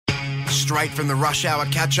Straight from the Rush Hour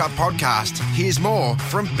Catch-Up podcast, here's more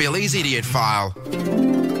from Billy's Idiot File.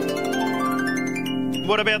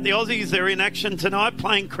 What about the Aussies? They're in action tonight,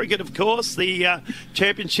 playing cricket, of course, the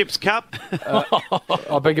Championships Cup.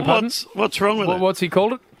 I beg your pardon? What's wrong with it? What's he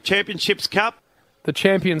called it? Championships Cup. The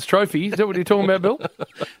Champions Trophy. Is that what you're talking about, Bill?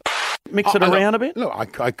 Mix it around a bit.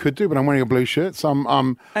 Look, I could do, but I'm wearing a blue shirt, so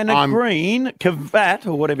I'm green cravat,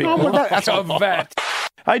 or whatever you call it. That's a vat.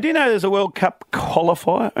 Hey, do you know there's a World Cup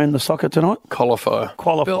qualifier in the soccer tonight?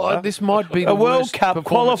 Qualifier. Bill, this might be a World Cup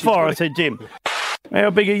qualifier, I said, Jim.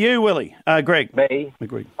 How big are you, Willie? Greg. Me?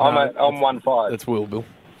 Greg. I'm 1'5". That's Will, Bill.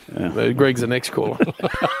 Yeah. Greg's the next caller.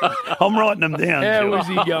 I'm writing them down. How is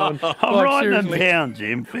he going? I'm writing them down,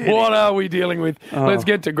 Jim. What are we dealing with? Let's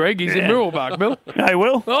get to Greg. He's in Mirrabah, Bill. Hey,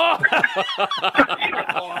 Will.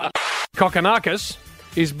 Kokonakis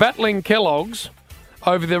is battling Kellogg's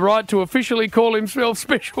over the right to officially call himself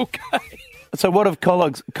Special K. So what have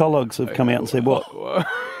Kellogg's have come out and said what?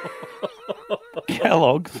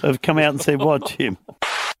 Kellogg's have come out and said what, Jim?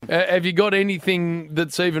 Have you got anything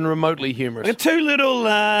that's even remotely humorous? Two little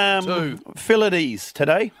filleties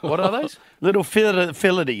today. What are those? Little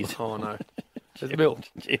filleties. Oh, no. It's Bill.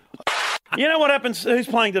 You know what happens? Who's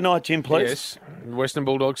playing tonight, Jim, please? Yes. Western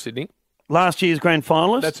Bulldogs, Sydney. Last year's grand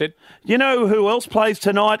finalist. That's it. You know who else plays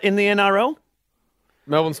tonight in the NRL?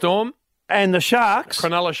 Melbourne Storm. And the Sharks.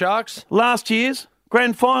 Cronulla Sharks. Last year's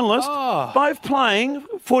grand finalist. Both playing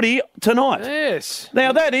footy tonight. Yes.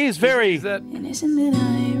 Now, that is very... And isn't it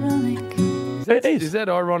ironic? It is. Is that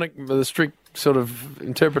ironic with a strict sort of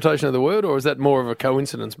interpretation of the word, or is that more of a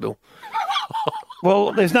coincidence, Bill?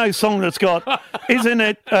 Well, there's no song that's got, isn't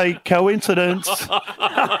it a coincidence?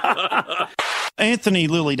 Anthony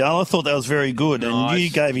Lilydale, I thought that was very good, and you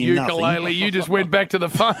gave him ukulele. nothing. You just went back to the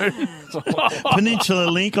phone. Peninsula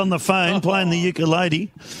Link on the phone playing the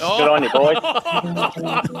ukulele. Good on you, boys.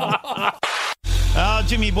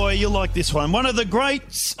 Jimmy boy, you'll like this one. One of the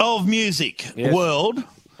greats of music world.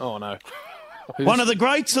 Oh, no. One of the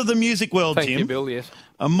greats of the music world, Thank Jim. you, Bill, yes.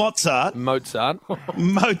 Mozart. Mozart.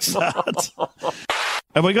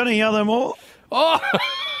 Have we got any other more Oh,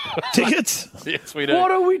 tickets? yes, we do. What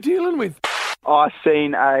are we dealing with? I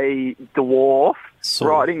seen a dwarf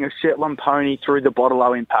riding a Shetland pony through the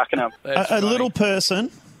Bottle in Pakenham. A little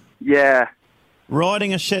person Yeah.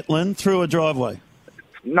 riding a Shetland through a driveway.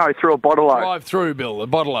 No, through a Bottle. Drive through, Bill, a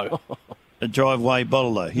bottle-o. A driveway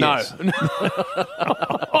bottle, yes. No.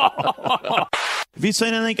 Have you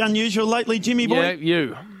seen anything unusual lately, Jimmy boy? Yeah,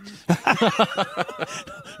 you.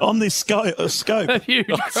 On this scope. Huge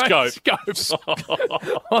scope.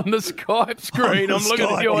 On the Skype screen. I'm looking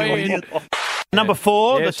at your hand. Number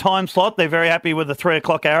 4, Yes. the time slot. They're very happy with the 3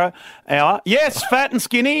 o'clock hour. Yes, fat and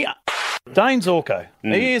skinny. Dane Zorko.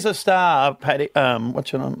 He is a star, Paddy.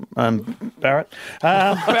 What's your name? Barrett.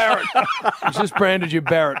 Barrett. He's just branded you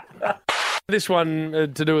Barrett. This one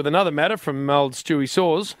to do with another matter from old Stewie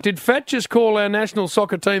Saws. Did Fat just call our national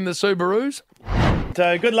soccer team the Subaroos?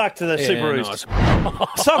 So good luck to the Subaroos. Nice.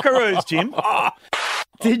 Socceroos, Jim.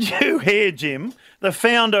 Did you hear, Jim, the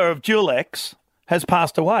founder of Dulex has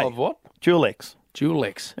passed away? Of what? Dulex.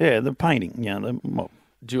 Dulex. Yeah, the painting. Yeah,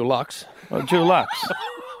 Dulux. Dulux.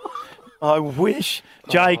 I wish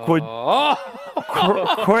Jake would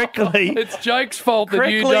correctly... It's Jake's fault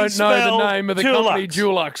that you correctly don't know spell the name of the company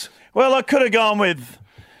Dulux. Well, I could have gone with...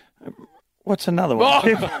 What's another one?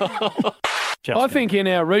 I think in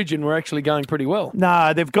our region we're actually going pretty well.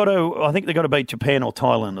 No, they've got to... I think they've got to beat Japan or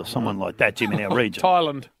Thailand or someone like that, Jim, in our region.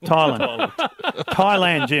 Thailand.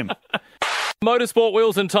 Thailand, Jim. Motorsport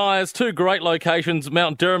Wheels and Tyres, 2 great locations,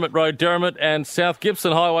 Mount Dermot Road, Dermot, and South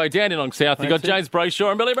Gibson Highway, Dandenong South. You've got James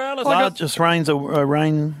Brayshaw and Billy Brown. Largest range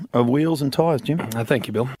of wheels and tyres, Jim. Thank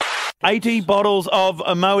you, Bill. 80 bottles of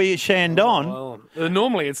Moe Chandon.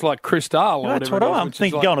 Normally it's like Cristal or That's whatever. what I'm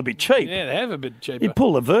thinking, going a bit cheap. Yeah, they have a bit cheaper. You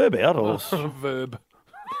pull the verb out or... Verb.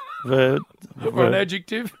 Verb. Or an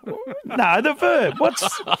adjective. No, the verb.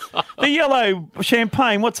 What's the yellow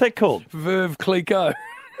champagne? What's that called? Verve Clicquot.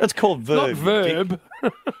 It's called verb. Not verb.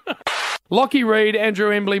 Lockie Reed, Andrew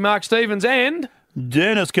Embley, Mark Stevens, and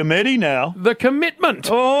Dennis Cometti now. The Commitment.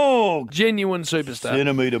 Oh, genuine superstar.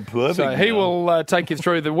 centimetre perfect. So he will take you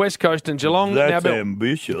through the West Coast and Geelong. That's now, Bill,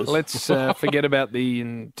 ambitious. let's forget about the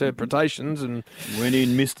interpretations and went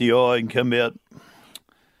in, missed the eye, and come out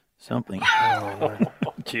something.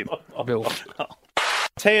 Jim. Bill.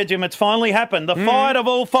 Tell you, Jim, it's finally happened. The fight of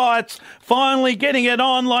all fights, finally getting it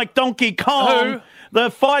on like Donkey Kong. Who? The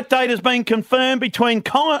fight date has been confirmed between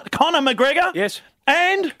Conor McGregor. Yes.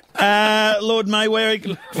 And Lord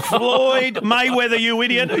Mayweather, Floyd Mayweather, you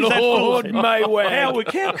idiot. Who's that Lord for?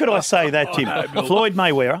 Mayweather. How could I say that, Jim? Floyd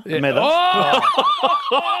Mayweather. Yeah.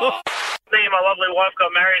 Oh! my lovely wife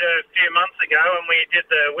got married a few months ago, and we did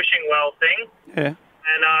the wishing well thing. Yeah.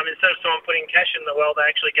 And instead of someone putting cash in the well, they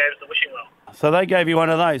actually gave us the wishing well. So they gave you one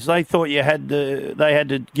of those. They thought you had they had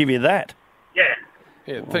to give you that. Yeah.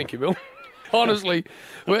 Yeah, thank you, Bill. Honestly,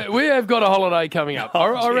 we have got a holiday coming up.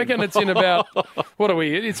 I reckon it's in about, what are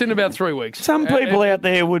we? It's in about 3 weeks. Some people out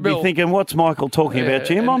there would Bill, be thinking, what's Michael talking about,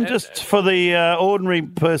 Jim? I'm just, for the ordinary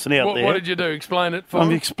person out there. What did you do? Explain it for I'm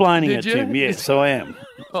him? explaining Did it, you? Jim. Yes, I am.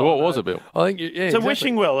 So what was it, Bill? I think It's a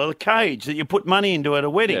wishing well, a cage that you put money into at a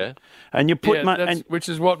wedding. Yeah. And you put money, which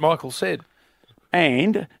is what Michael said.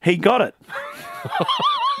 And he got it.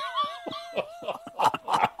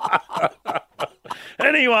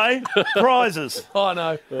 Anyway, prizes. I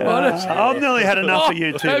know. I've nearly had enough of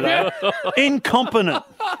you two, though. Incompetent.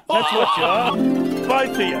 That's what you are.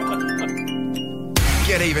 Both of you.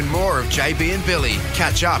 Get even more of JB and Billy.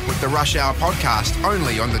 Catch up with the Rush Hour podcast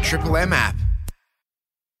only on the Triple M app.